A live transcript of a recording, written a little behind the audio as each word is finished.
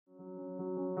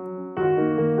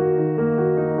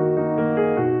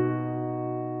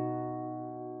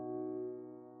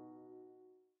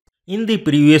In the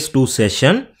previous two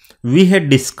sessions, we had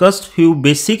discussed few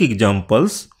basic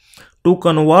examples to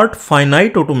convert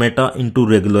finite automata into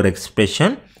regular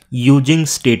expression using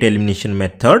state elimination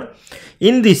method.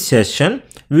 In this session,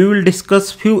 we will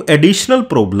discuss few additional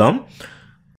problems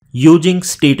using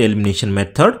state elimination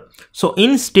method. So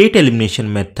in state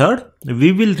elimination method,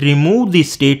 we will remove the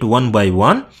state one by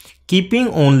one, keeping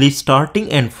only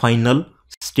starting and final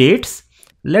states.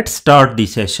 Let's start the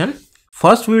session.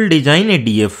 First, we will design a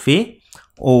DFA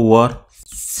over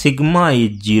sigma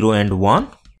is 0 and 1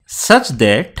 such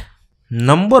that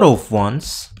number of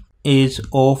ones is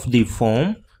of the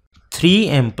form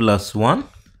 3m plus 1,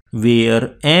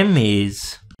 where m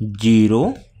is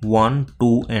 0, 1,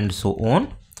 2 and so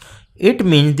on. It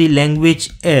means the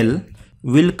language L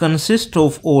will consist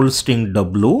of all string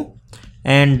W,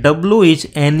 and W is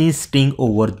any string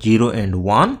over 0 and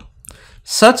 1,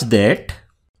 such that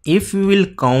if we will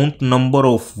count number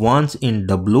of ones in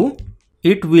W,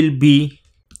 it will be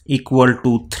equal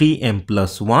to 3m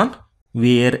plus 1,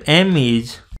 where m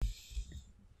is.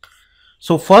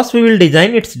 So first we will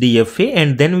design its DFA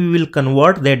and then we will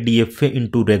convert that DFA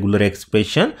into regular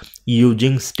expression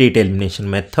using state elimination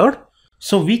method.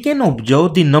 So we can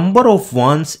observe the number of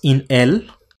ones in L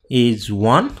is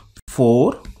 1,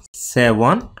 4,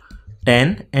 7,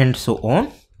 10 and so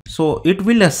on. So it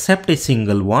will accept a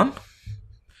single one.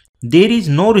 There is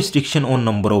no restriction on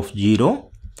number of 0.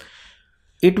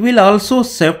 It will also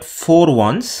accept 4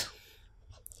 ones.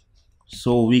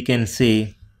 So we can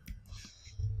say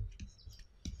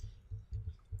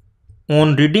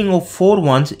on reading of 4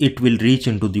 ones it will reach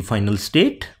into the final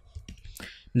state.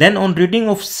 Then on reading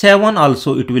of 7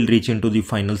 also it will reach into the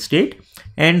final state,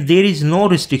 and there is no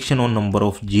restriction on number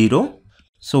of 0.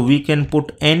 So we can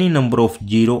put any number of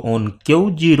 0 on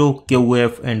Q0,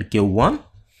 QF and Q1.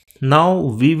 Now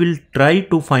we will try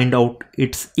to find out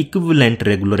its equivalent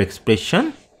regular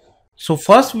expression. So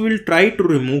first we will try to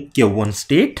remove Q1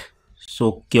 state.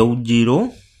 So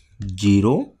Q0,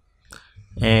 0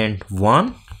 and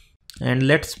 1, and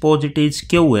let's suppose it is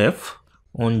QF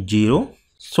on 0.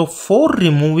 So for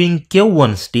removing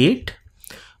Q1 state,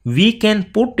 we can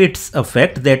put its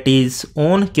effect, that is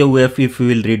on QF if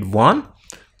we will read 1,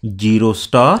 0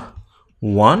 star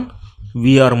 1,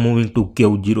 we are moving to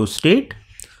Q0 state.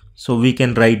 So we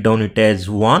can write down it as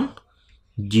 1,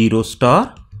 0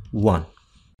 star 1.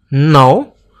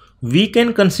 Now we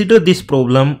can consider this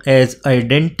problem as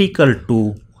identical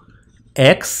to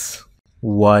X,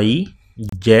 Y,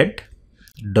 Z,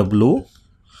 W,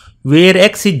 where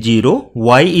X is 0,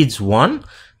 Y is 1,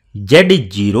 Z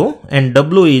is 0 and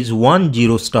W is 1,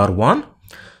 0 star 1.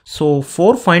 So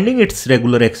for finding its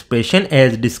regular expression,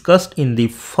 as discussed in the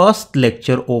first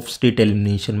lecture of state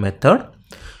elimination method,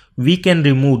 we can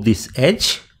remove this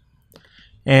edge,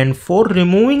 and for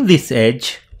removing this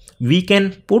edge we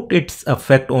can put its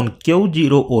effect on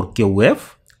Q0 or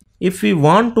QF. If we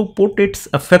want to put its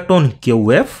effect on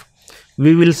QF,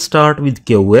 we will start with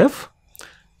QF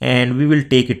and we will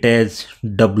take it as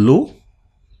W,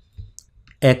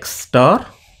 X star,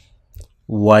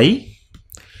 Y,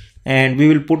 and we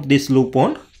will put this loop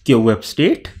on QF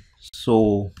state.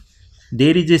 So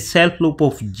there is a self loop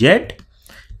of Z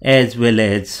as well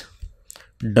as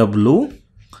W,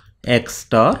 X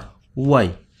star,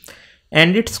 Y,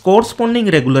 and its corresponding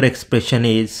regular expression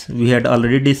is, we had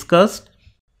already discussed,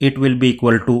 it will be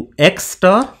equal to X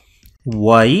star,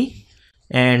 Y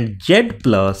and Z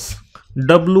plus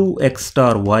W, X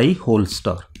star, Y whole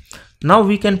star. Now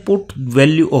we can put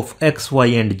value of X, Y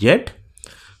and Z.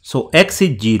 So X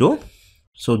is 0,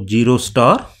 so 0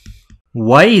 star,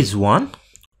 Y is 1,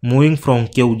 moving from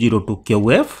Q0 to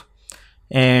QF,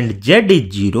 and Z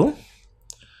is 0,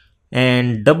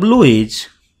 and W is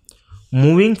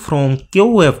moving from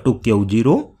QF to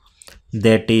Q0,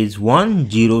 that is 1,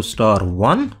 0 star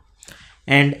 1,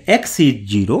 and X is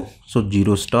 0, so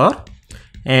 0 star,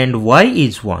 and Y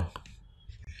is 1,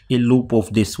 a loop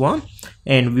of this one,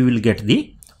 and we will get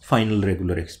the final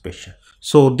regular expression.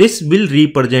 So this will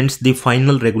represents the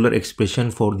final regular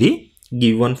expression for the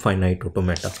given finite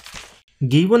automata.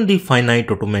 Given the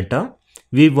finite automata,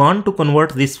 we want to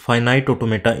convert this finite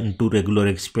automata into regular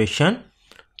expression.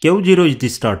 Q0 is the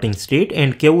starting state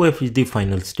and QF is the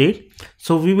final state.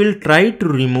 So we will try to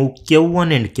remove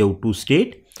Q1 and Q2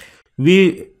 state.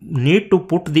 We need to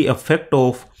put the effect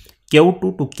of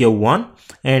Q2 to Q1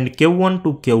 and Q1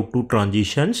 to Q2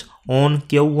 transitions on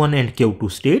Q1 and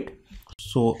Q2 state.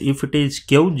 So if it is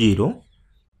Q0,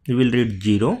 we will read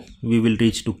 0, we will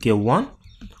reach to Q1,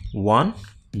 1,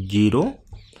 0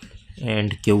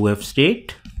 and QF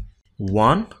state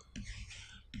 1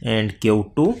 and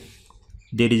Q2,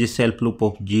 there is a self loop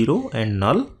of 0 and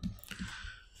null.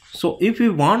 So if we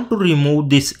want to remove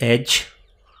this edge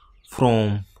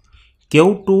from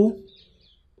Q2,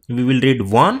 we will read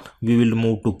 1, we will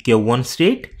move to Q1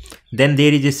 state, then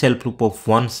there is a self loop of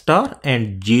 1 star,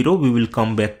 and 0, we will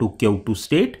come back to Q2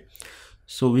 state.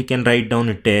 So we can write down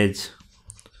it as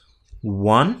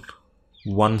 1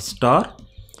 star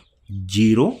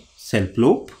 0 self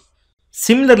loop.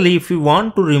 Similarly, if we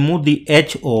want to remove the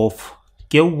edge of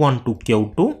Q1 to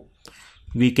Q2,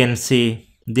 we can say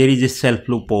there is a self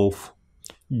loop of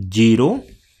 0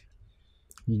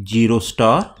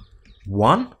 star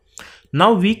 1.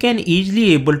 Now we can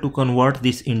easily able to convert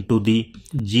this into the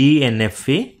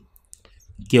GNFA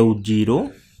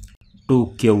Q0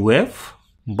 to QF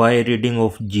by reading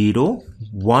of 0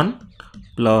 1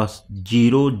 plus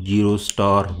 0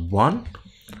 star 1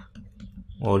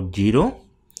 or 0,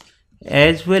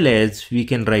 as well as we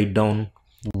can write down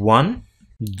 1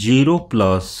 0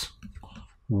 plus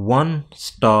 1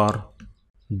 star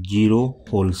 0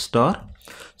 whole star.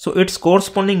 So its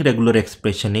corresponding regular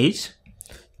expression is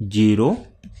 0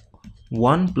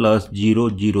 1 plus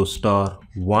 0 star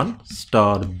 1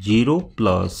 star 0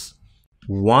 plus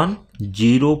 1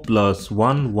 0 plus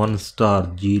 1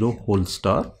 star 0 whole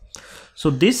star. So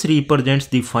this represents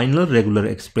the final regular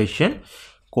expression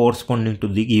corresponding to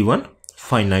the given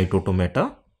finite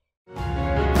automata.